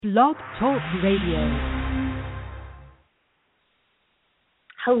Blog Talk Radio.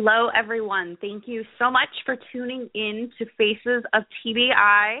 Hello, everyone. Thank you so much for tuning in to Faces of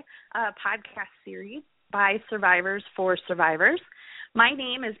TBI, a podcast series by survivors for survivors. My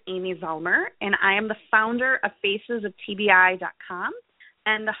name is Amy Zellmer, and I am the founder of FacesOfTBI.com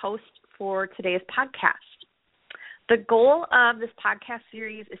and the host for today's podcast. The goal of this podcast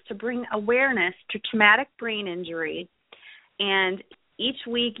series is to bring awareness to traumatic brain injury, and each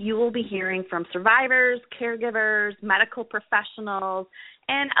week you will be hearing from survivors, caregivers, medical professionals,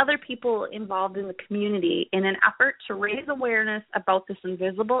 and other people involved in the community in an effort to raise awareness about this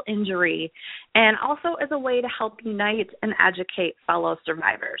invisible injury and also as a way to help unite and educate fellow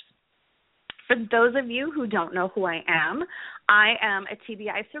survivors. For those of you who don't know who I am a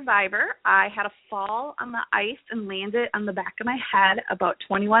TBI survivor. I had a fall on the ice and landed on the back of my head about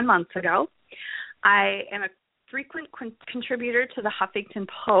 21 months ago. I am a frequent contributor to the Huffington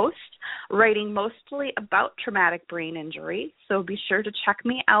Post, writing mostly about traumatic brain injury, so be sure to check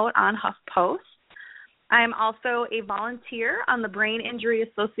me out on HuffPost. I am also a volunteer on the Brain Injury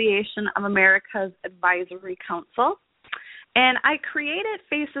Association of America's Advisory Council, and I created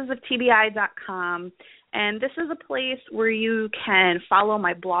FacesOfTBI.com, and this is a place where you can follow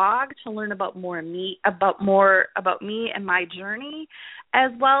my blog to learn about more about me and my journey,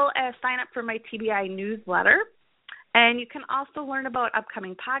 as well as sign up for my TBI newsletter. And you can also learn about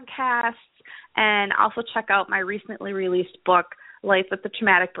upcoming podcasts and also check out my recently released book, Life with a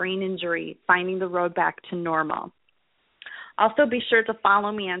Traumatic Brain Injury, Finding the Road Back to Normal. Also be sure to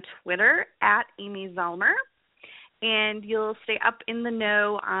follow me on Twitter at Amy Zellmer, and you'll stay up in the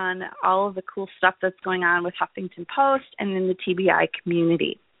know on all of the cool stuff that's going on with Huffington Post and in the TBI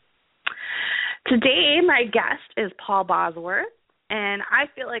community. Today, my guest is Paul Bosworth. And I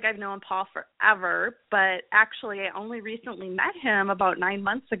feel like I've known Paul forever, but actually I only recently met him about 9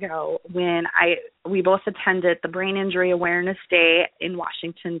 months ago when we both attended the Brain Injury Awareness Day in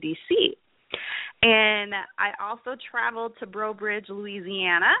Washington, D.C. And I also traveled to Breaux Bridge,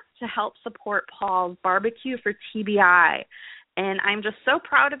 Louisiana to help support Paul's Barbecue for TBI. And I'm just so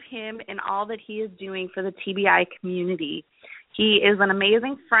proud of him and all that he is doing for the TBI community. He is an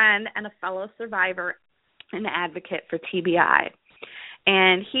amazing friend and a fellow survivor and advocate for TBI.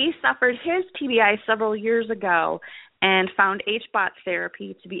 And he suffered his TBI several years ago and found HBOT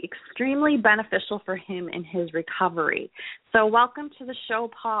therapy to be extremely beneficial for him in his recovery. So welcome to the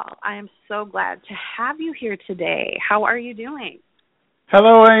show, Paul. I am so glad to have you here today. How are you doing?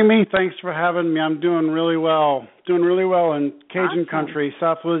 Hello, Amy. Thanks for having me. I'm doing really well. In Cajun country,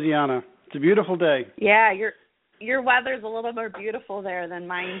 South Louisiana. It's a beautiful day. Yeah, your weather's a little more beautiful there than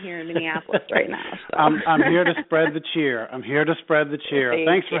mine here in Minneapolis right now. So. I'm here to spread the cheer.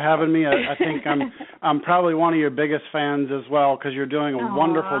 Thanks for having me. I think I'm probably one of your biggest fans as well because you're doing a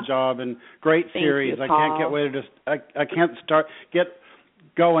wonderful job and great series. You, I can't get way to I can't get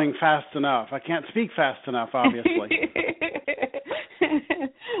going fast enough. I can't speak fast enough, obviously.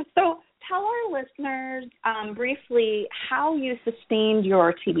 So tell our listeners briefly how you sustained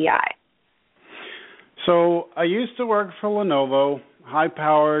your TBI. So I used to work for Lenovo,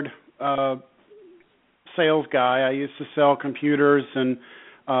 high-powered sales guy. I used to sell computers and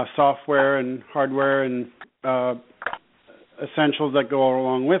software and hardware and essentials that go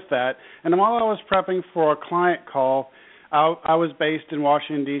along with that. And while I was prepping for a client call, I was based in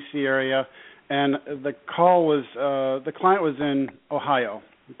Washington, D.C. area, and the client was in Ohio.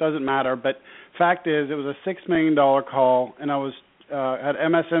 It doesn't matter, but fact is it was a $6 million call, and I was had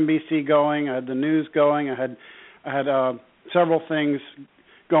MSNBC going, I had the news going, I had several things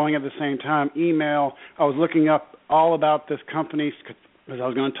going at the same time, email. I was looking up all about this company because I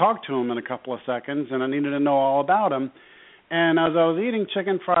was going to talk to him in a couple of seconds, and I needed to know all about him. And as I was eating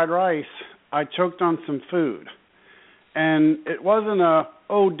chicken fried rice, I choked on some food. And it wasn't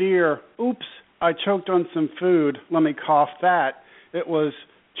oh dear, oops, I choked on some food, let me cough that. It was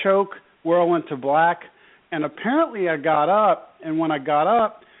choke, whirl into black. And apparently I got up, and when I got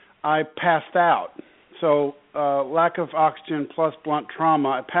up, I passed out. So lack of oxygen plus blunt trauma.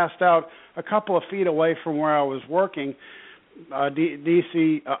 I passed out a couple of feet away from where I was working.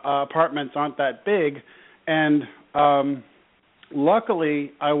 D.C. Apartments aren't that big. And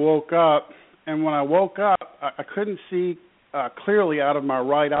luckily I woke up, and when I woke up, I couldn't see clearly out of my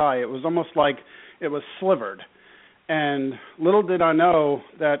right eye. It was almost like it was slivered. And little did I know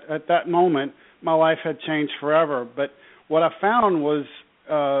that at that moment, my life had changed forever. But what I found was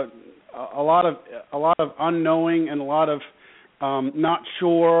a lot of unknowing and a lot of not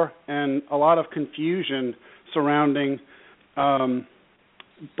sure and a lot of confusion surrounding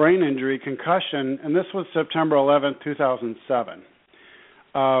brain injury, concussion, and this was September 11th, 2007.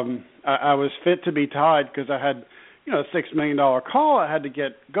 I was fit to be tied because I had, a $6 million call I had to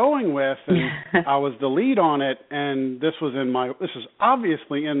get going with, and I was the lead on it, and this was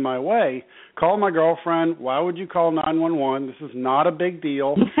obviously in my way. Called my girlfriend. Why would you call 911? This is not a big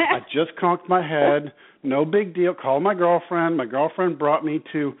deal. I just conked my head. No big deal. Called my girlfriend. My girlfriend brought me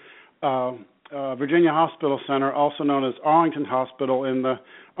to Virginia Hospital Center, also known as Arlington Hospital in the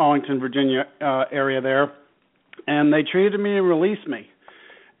Arlington, Virginia area there, and they treated me and released me.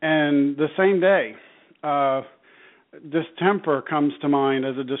 And the same day, distemper comes to mind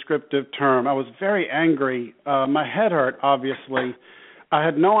as a descriptive term. I was very angry. My head hurt, obviously. I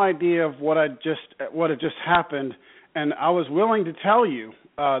had no idea of what had just happened, and I was willing to tell you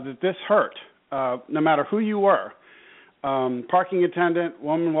that this hurt, no matter who you were. Parking attendant,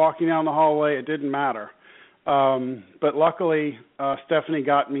 woman walking down the hallway, it didn't matter. But luckily, Stephanie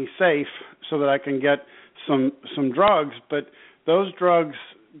got me safe so that I can get some drugs, but those drugs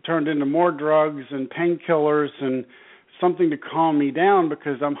turned into more drugs and painkillers and something to calm me down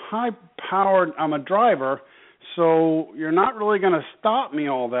because I'm high-powered. I'm a driver, so you're not really going to stop me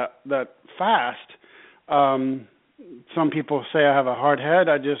all that fast. Some people say I have a hard head.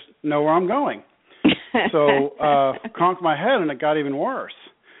 I just know where I'm going. So conked my head, and it got even worse.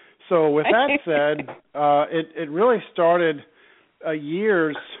 So with that said, it really started a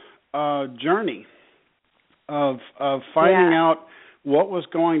year's journey of finding out what was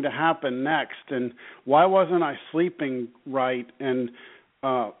going to happen next and why wasn't I sleeping right. And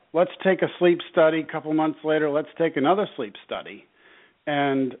let's take a sleep study. A couple months later, let's take another sleep study.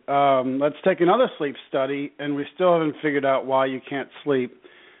 And let's take another sleep study, and we still haven't figured out why you can't sleep.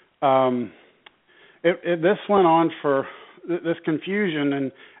 This went on for this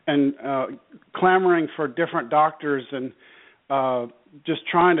confusion and clamoring for different doctors and just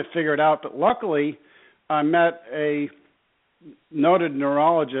trying to figure it out. But luckily, I met a noted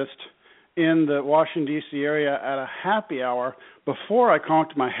neurologist in the Washington, D.C. area at a happy hour before I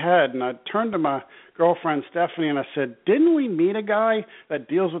conked my head. And I turned to my girlfriend, Stephanie, and I said, didn't we meet a guy that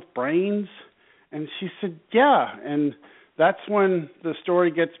deals with brains? And she said, yeah. And that's when the story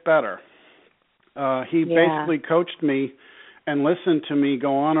gets better. He basically coached me and listened to me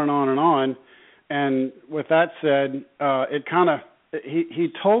go on and on and on. And with that said, he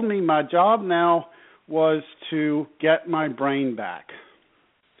told me my job now was to get my brain back.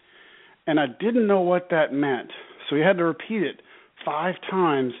 And I didn't know what that meant. So he had to repeat it 5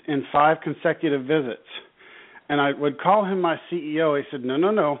 times in 5 consecutive visits. And I would call him my CEO. He said,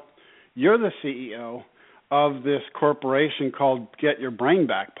 no, you're the CEO of this corporation called Get Your Brain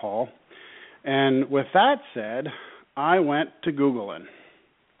Back, Paul. And with that said, I went to Googling.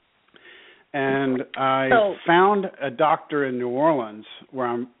 And I found a doctor in New Orleans, where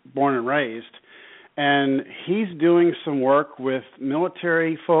I'm born and raised, and he's doing some work with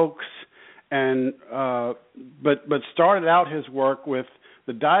military folks, and but started out his work with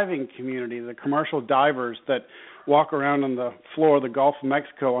the diving community, the commercial divers that walk around on the floor of the Gulf of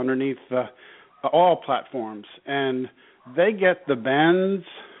Mexico underneath the oil platforms, and they get the bends,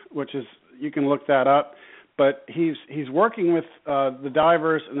 which is, you can look that up. But he's working with the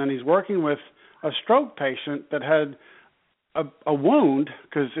divers, and then he's working with a stroke patient that had a wound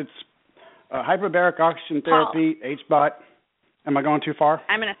because it's Hyperbaric Oxygen Therapy, HBOT. Am I going too far?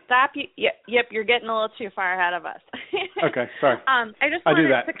 I'm going to stop you. Yep, you're getting a little too far ahead of us. Okay, sorry. I just wanted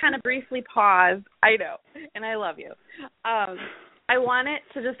to kind of briefly pause. I know, and I love you. I wanted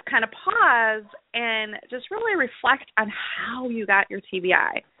to just kind of pause and just really reflect on how you got your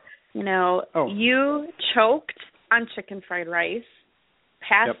TBI. You choked on chicken fried rice,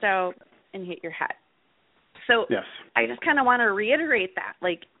 passed out, and hit your head. So I just kind of want to reiterate that.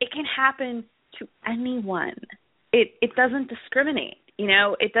 Like, it can happen to anyone. It doesn't discriminate.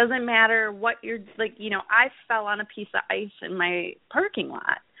 It doesn't matter what you're, like, I fell on a piece of ice in my parking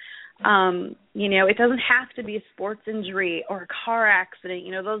lot. It doesn't have to be a sports injury or a car accident.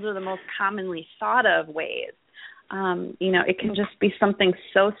 Those are the most commonly thought of ways. It can just be something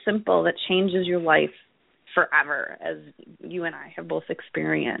so simple that changes your life forever, as you and I have both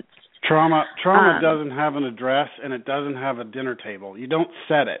experienced. Trauma doesn't have an address, and it doesn't have a dinner table. You don't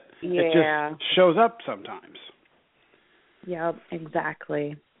set it. Yeah. It just shows up sometimes. Yep,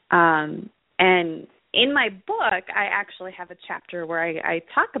 exactly. And in my book, I actually have a chapter where I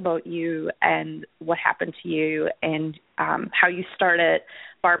talk about you and what happened to you and how you started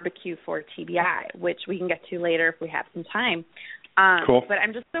Barbecue for TBI, which we can get to later if we have some time. Cool. But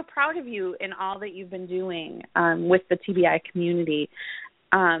I'm just so proud of you in all that you've been doing with the TBI community.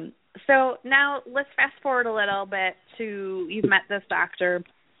 So now let's fast forward a little bit to you've met this doctor,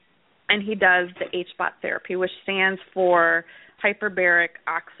 and he does the HBOT therapy, which stands for Hyperbaric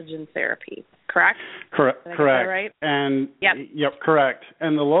Oxygen Therapy, correct? Correct. Did I get that right? And yep, correct.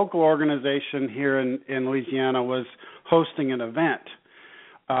 And the local organization here in Louisiana was hosting an event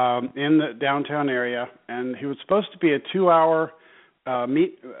in the downtown area, and he was supposed to be a 2-hour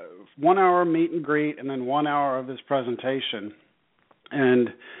 1 hour meet and greet, and then 1 hour of his presentation. And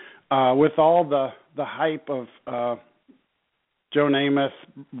with all the hype of Joe Namath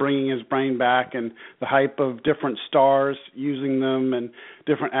bringing his brain back, and the hype of different stars using them and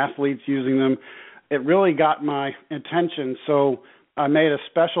different athletes using them, it really got my attention. So I made a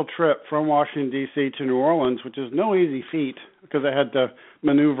special trip from Washington, D.C. to New Orleans, which is no easy feat because I had to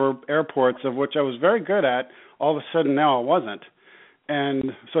maneuver airports, of which I was very good at. All of a sudden now I wasn't.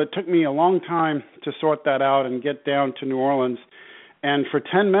 And so it took me a long time to sort that out and get down to New Orleans. And for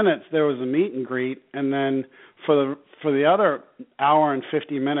 10 minutes there was a meet and greet, and then for the other hour and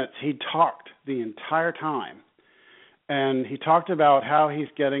 50 minutes, he talked the entire time. And he talked about how he's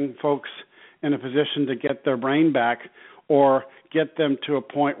getting folks in a position to get their brain back or get them to a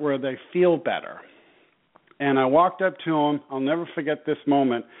point where they feel better. And I walked up to him, I'll never forget this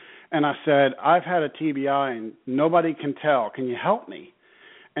moment, and I said, I've had a TBI and nobody can tell. Can you help me?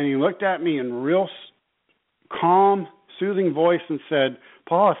 And he looked at me in real calm, soothing voice and said,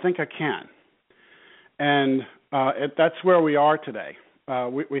 Paul, I think I can. And that's where we are today.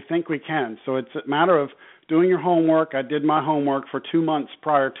 We think we can. So it's a matter of doing your homework. I did my homework for 2 months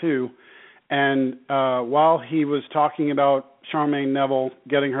prior to, and while he was talking about Charmaine Neville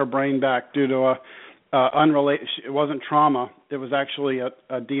getting her brain back due to unrelated, it wasn't trauma, it was actually a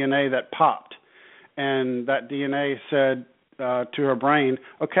DNA that popped. And that DNA said to her brain,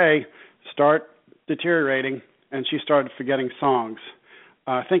 okay, start deteriorating, and she started forgetting songs.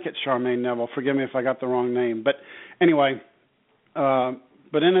 I think it's Charmaine Neville. Forgive me if I got the wrong name. But anyway,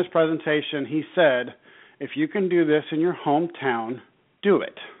 but in his presentation, he said, if you can do this in your hometown, do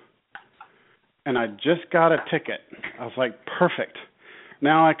it. And I just got a ticket. I was like, perfect.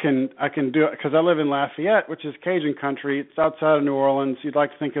 Now I can do it, because I live in Lafayette, which is Cajun country. It's outside of New Orleans. You'd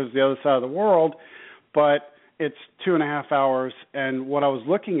like to think it's the other side of the world, but it's 2.5 hours. And what I was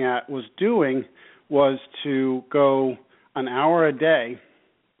looking at was to go an hour a day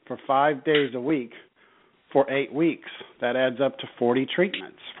for 5 days a week for 8 weeks. That adds up to 40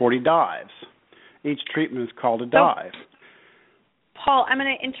 treatments, 40 dives. Each treatment is called a dive. Paul, I'm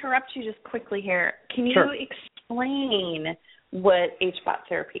going to interrupt you just quickly here. Can you explain what HBOT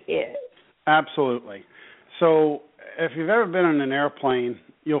therapy is? Absolutely. So if you've ever been in an airplane,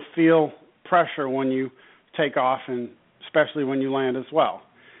 you'll feel pressure when you take off, and especially when you land as well.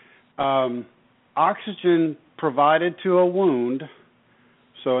 Oxygen provided to a wound,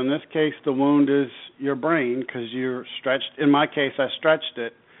 so in this case the wound is your brain, because you're stretched. In my case, I stretched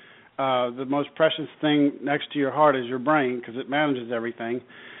it. The most precious thing next to your heart is your brain, because it manages everything.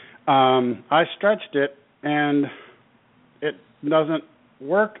 I stretched it, and it doesn't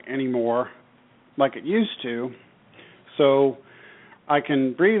work anymore like it used to. So I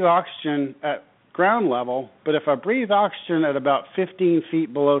can breathe oxygen at ground level, but if I breathe oxygen at about 15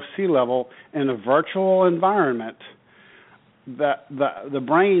 feet below sea level in a virtual environment, the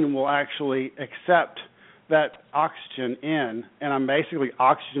brain will actually accept that oxygen in, and I'm basically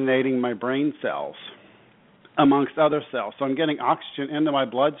oxygenating my brain cells amongst other cells. So I'm getting oxygen into my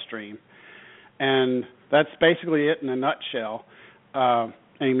bloodstream, and that's basically it in a nutshell,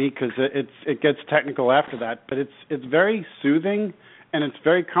 Amy, because it gets technical after that. But it's very soothing, and it's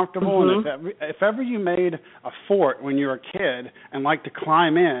very comfortable. Mm-hmm. And if ever you made a fort when you were a kid and liked to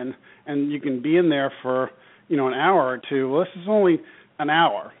climb in, and you can be in there for an hour or two, well, this is only an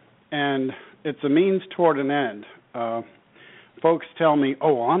hour, and it's a means toward an end. Folks tell me,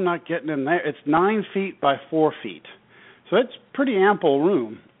 oh, I'm not getting in there. It's 9 feet by 4 feet. So it's pretty ample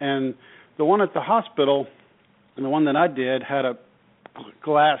room. And the one at the hospital, and the one that I did, had a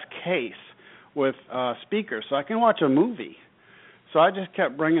glass case with speakers, so I can watch a movie. So I just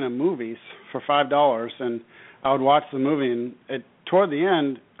kept bringing them movies for $5, and I would watch the movie, and toward the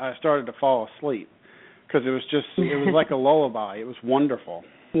end, I started to fall asleep, because it was like a lullaby. It was wonderful.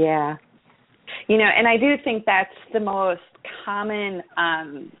 Yeah. And I do think that's the most common,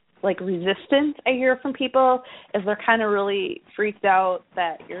 resistance I hear from people, is they're kind of really freaked out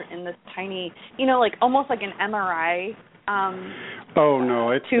that you're in this tiny, almost like an MRI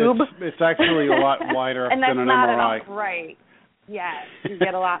tube. It's actually a lot wider than an MRI. Right. Yes. You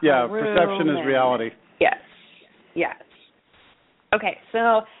get a lot more room. Yeah, perception is reality. Yes. Okay,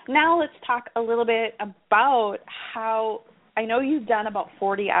 so now let's talk a little bit about how, I know you've done about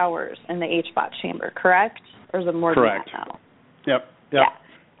 40 hours in the HBOT chamber, correct? Or is it more correct. than that now? Yep. Yeah.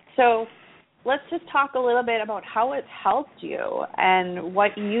 So let's just talk a little bit about how it's helped you and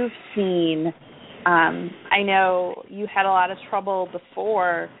what you've seen. I know you had a lot of trouble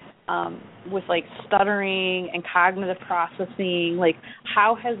before with like stuttering and cognitive processing. Like,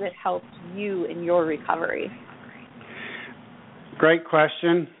 how has it helped you in your recovery? Great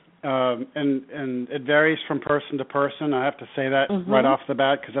question. And it varies from person to person. I have to say that right off the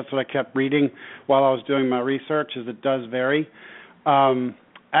bat, because that's what I kept reading while I was doing my research, is it does vary.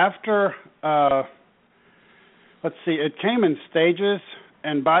 After, let's see, it came in stages.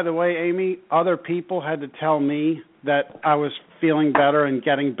 And by the way, Amy, other people had to tell me that I was feeling better and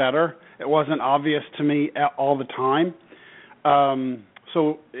getting better. It wasn't obvious to me all the time.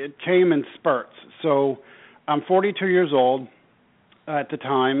 So it came in spurts. So I'm 42 years old at the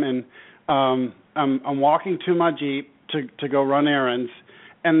time, and I'm walking to my Jeep to go run errands,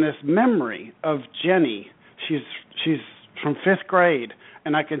 and this memory of Jenny, she's from 5th grade,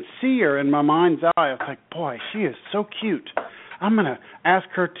 and I can see her in my mind's eye. I was like, boy, she is so cute. I'm going to ask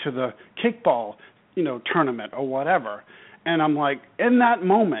her to the kickball, tournament or whatever. And I'm like, in that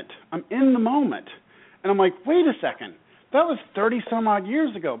moment, I'm in the moment. And I'm like, wait a second, that was 30-some-odd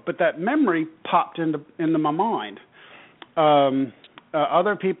years ago. But that memory popped into my mind.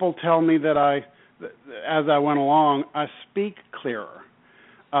 Other people tell me that as I went along, I speak clearer.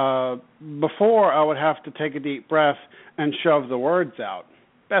 Before, I would have to take a deep breath and shove the words out.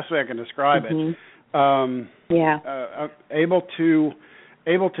 Best way I can describe it.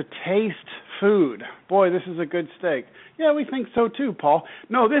 Able to taste food. Boy, this is a good steak. Yeah, we think so too, Paul.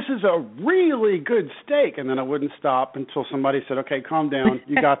 No, this is a really good steak. And then I wouldn't stop until somebody said, okay, calm down.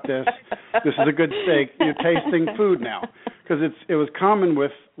 You got this. This is a good steak. You're tasting food now. Because it was common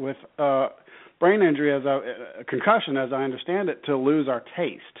with brain injury, a concussion, as I understand it, to lose our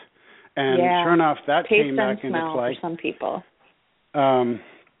taste. And sure enough, that taste came back and into smell play. For some people.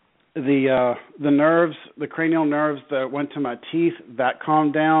 The nerves, the cranial nerves that went to my teeth, that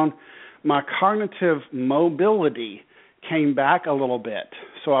calmed down. My cognitive mobility came back a little bit.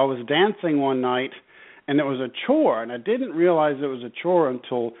 So I was dancing one night, and it was a chore, and I didn't realize it was a chore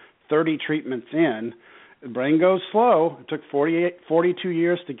until 30 treatments in. The brain goes slow. It took 42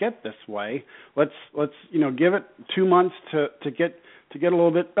 years to get this way. Let's give it 2 months to get a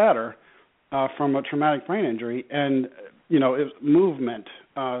little bit better from a traumatic brain injury, and movement,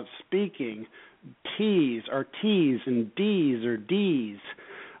 speaking, T's are T's and D's are D's.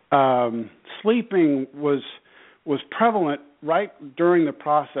 Sleeping was prevalent right during the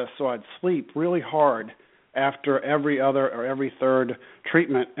process, so I'd sleep really hard after every other or every third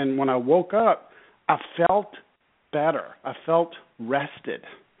treatment, and when I woke up, I felt better. I felt rested.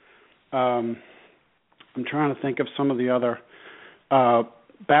 I'm trying to think of some of the other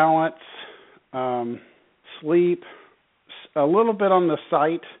balance, sleep, a little bit on the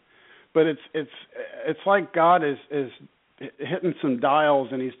sight, but it's like God is hitting some dials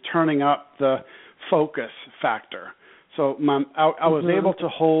and He's turning up the focus factor. So I was able to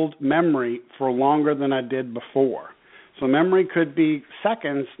hold memory for longer than I did before. So memory could be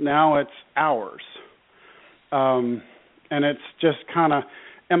seconds, now it's hours. And it's just kind of,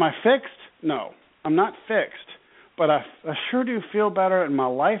 am I fixed? No, I'm not fixed. But I sure do feel better, and my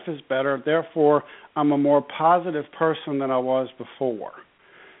life is better. Therefore, I'm a more positive person than I was before.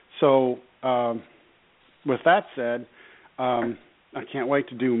 So with that said, I can't wait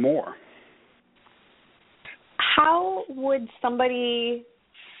to do more. How would somebody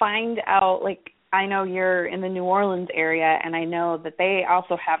find out, like, I know you're in the New Orleans area, and I know that they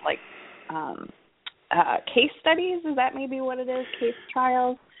also have, like, case studies. Is that maybe what it is, case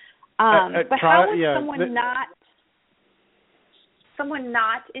trials? But how would someone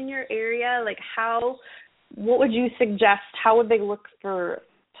not in your area, like, what would you suggest? How would they look to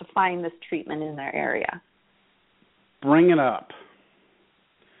find this treatment in their area? Bring it up.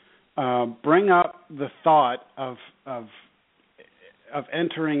 Bring up the thought of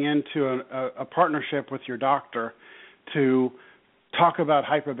entering into a partnership with your doctor to talk about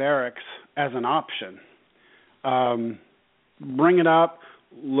hyperbarics as an option. Bring it up.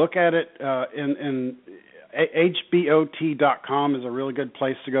 Look at it in HBOT.com is a really good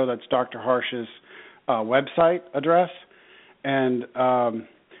place to go. That's Dr. Harsh's website address, and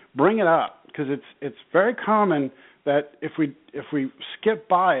bring it up, because it's very common that if we skip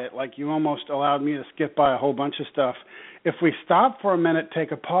by it, like you almost allowed me to skip by a whole bunch of stuff, if we stop for a minute,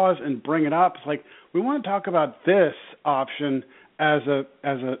 take a pause, and bring it up, it's like we want to talk about this option as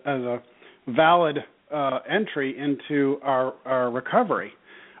a valid entry into our recovery.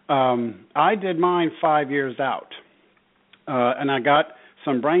 I did mine 5 years out, and I got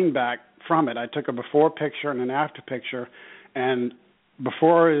some brain back from it. I took a before picture and an after picture, and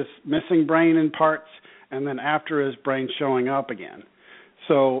before his missing brain in parts and then after his brain showing up again.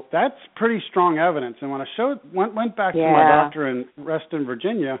 So that's pretty strong evidence. And when I went back to my doctor in Reston,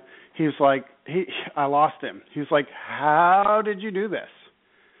 Virginia, he was like, I lost him. He was like, how did you do this?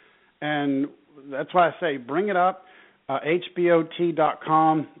 And that's why I say bring it up.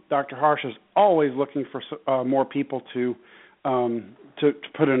 HBOT.com. Dr. Harsh is always looking for more people to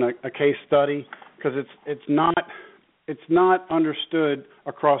put in a case study, because it's not understood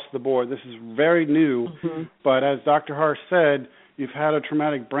across the board. This is very new, but as Dr. Harsh said, you've had a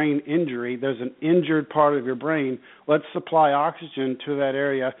traumatic brain injury. There's an injured part of your brain. Let's supply oxygen to that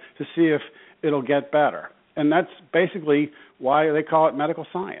area to see if it'll get better. And that's basically why they call it medical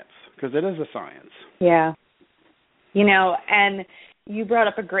science, because it is a science. Yeah. And you brought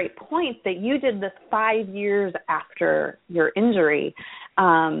up a great point that you did this 5 years after your injury.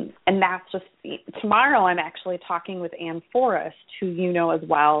 And that's just, tomorrow I'm actually talking with Ann Forrest, who you know as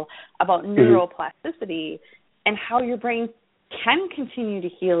well, about neuroplasticity and how your brain can continue to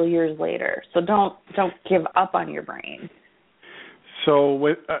heal years later. So don't give up on your brain. So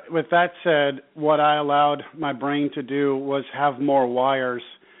with that said, what I allowed my brain to do was have more wires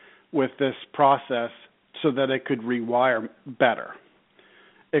with this process so that it could rewire better.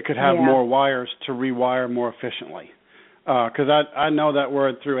 It could have more wires to rewire more efficiently. Because I know that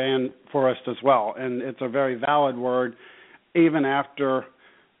word through Ann Forrest as well, and it's a very valid word, even after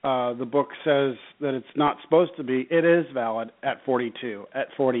the book says that it's not supposed to be. It is valid at 42, at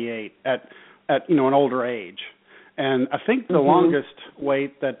 48, at an older age. And I think the longest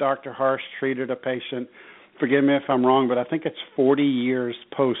wait that Dr. Harsh treated a patient, forgive me if I'm wrong, but I think it's 40 years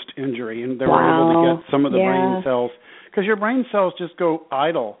post-injury, and they were able to get some of the brain cells, because your brain cells just go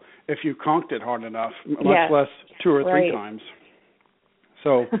idle if you conked it hard enough, much less 2 or 3 times.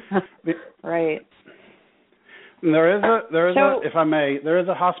 So, right. There is if I may, there is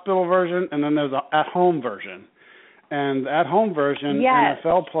a hospital version, and then there's an at-home version. And the at-home version,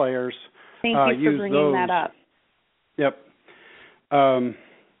 NFL players Thank you for bringing that up. Yep.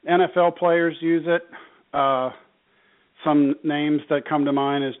 NFL players use it. Some names that come to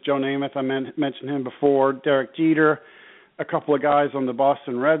mind is Joe Namath, I mentioned him before, Derek Jeter, a couple of guys on the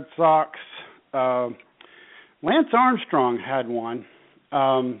Boston Red Sox. Lance Armstrong had one.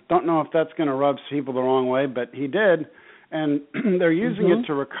 Don't know if that's going to rub people the wrong way, but he did, and they're using it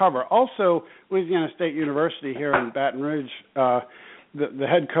to recover. Also, Louisiana State University here in Baton Rouge, the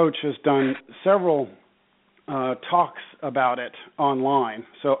head coach has done several talks about it online,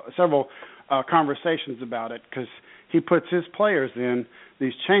 so several conversations about it, because he puts his players in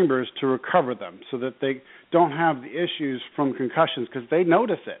these chambers to recover them so that they don't have the issues from concussions, because they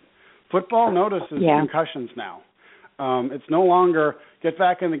notice it. Football notices concussions now. It's no longer get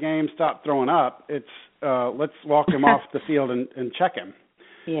back in the game, stop throwing up. It's let's walk him off the field and check him.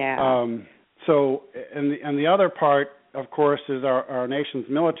 Yeah. So, and the other part, of course, is our nation's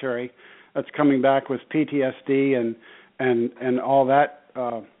military that's coming back with PTSD and all that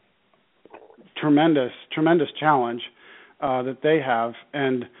tremendous challenge that they have,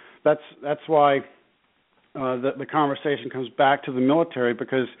 and that's why the conversation comes back to the military,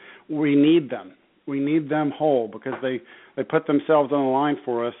 because we need them. We need them whole, because they put themselves on the line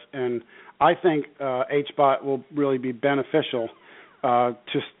for us, and I think HBOT will really be beneficial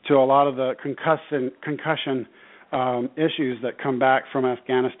to a lot of the concussion issues that come back from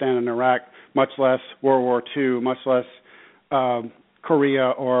Afghanistan and Iraq, much less World War II, much less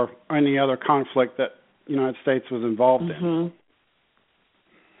Korea or any other conflict that the United States was involved in.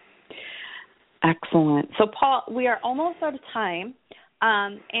 Excellent. So, Paul, we are almost out of time,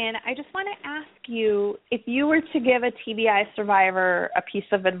 and I just want to ask you, if you were to give a TBI survivor a piece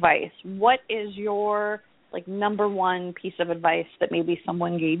of advice, what is your number one piece of advice that maybe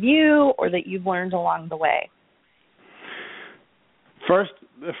someone gave you or that you've learned along the way?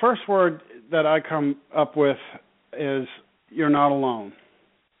 The first word that I come up with is you're not alone.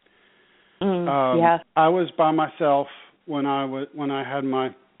 I was by myself when I had my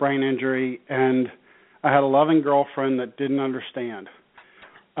brain injury, and I had a loving girlfriend that didn't understand.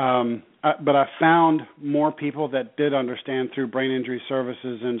 But I found more people that did understand through Brain Injury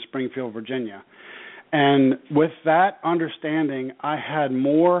Services in Springfield, Virginia. And with that understanding, I had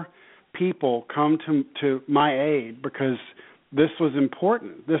more people come to my aid, because this was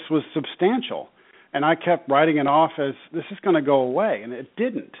important. This was substantial. And I kept writing it off as this is going to go away, and it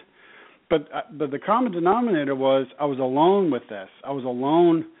didn't. But the common denominator was I was alone with this. I was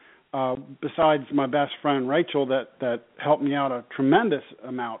alone besides my best friend, Rachel, that helped me out a tremendous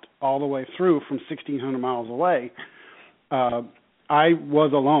amount all the way through from 1,600 miles away. I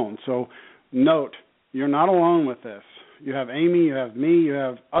was alone. So note, you're not alone with this. You have Amy, you have me, you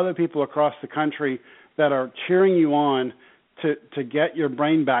have other people across the country that are cheering you on to get your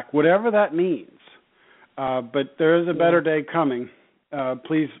brain back, whatever that means. But there is a better day coming.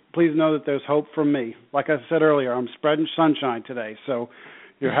 Please know that there's hope from me. Like I said earlier, I'm spreading sunshine today, so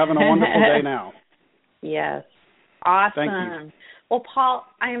you're having a wonderful day now. Yes. Awesome. Thank you. Well, Paul,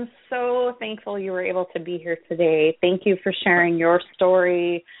 I am so thankful you were able to be here today. Thank you for sharing your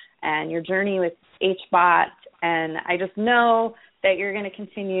story and your journey with HBOT. And I just know that you're going to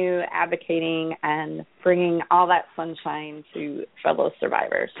continue advocating and bringing all that sunshine to fellow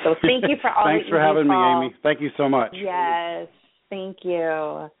survivors. So thank you for all Thanks for having me, Amy. Thank you so much. Yes, thank you.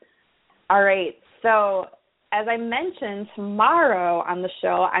 All right, so as I mentioned, tomorrow on the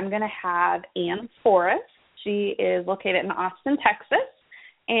show, I'm going to have Ann Forrest. She is located in Austin, Texas,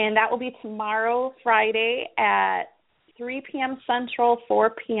 and that will be tomorrow, Friday, at 3 p.m. Central,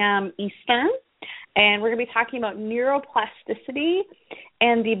 4 p.m. Eastern. And we're going to be talking about neuroplasticity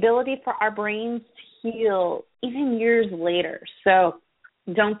and the ability for our brains to heal even years later. So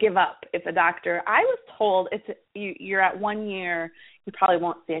don't give up. If a doctor, I was told you're at 1 year, you probably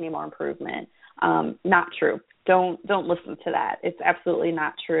won't see any more improvement. Not true. Don't listen to that. It's absolutely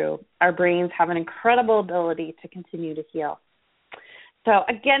not true. Our brains have an incredible ability to continue to heal. So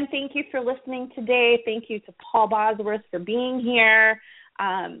again, thank you for listening today. Thank you to Paul Bosworth for being here.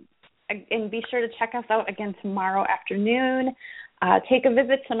 And be sure to check us out again tomorrow afternoon. Take a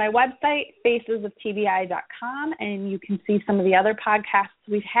visit to my website, facesoftbi.com, and you can see some of the other podcasts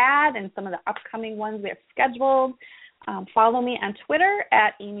we've had and some of the upcoming ones we have scheduled. Follow me on Twitter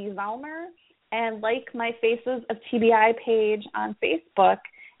at Amy Zellmer, and like my Faces of TBI page on Facebook.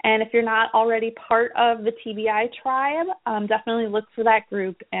 And if you're not already part of the TBI tribe, definitely look for that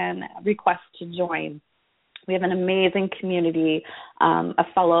group and request to join. We have an amazing community of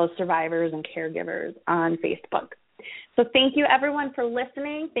fellow survivors and caregivers on Facebook. So thank you, everyone, for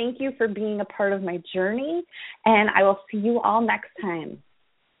listening. Thank you for being a part of my journey, and I will see you all next time.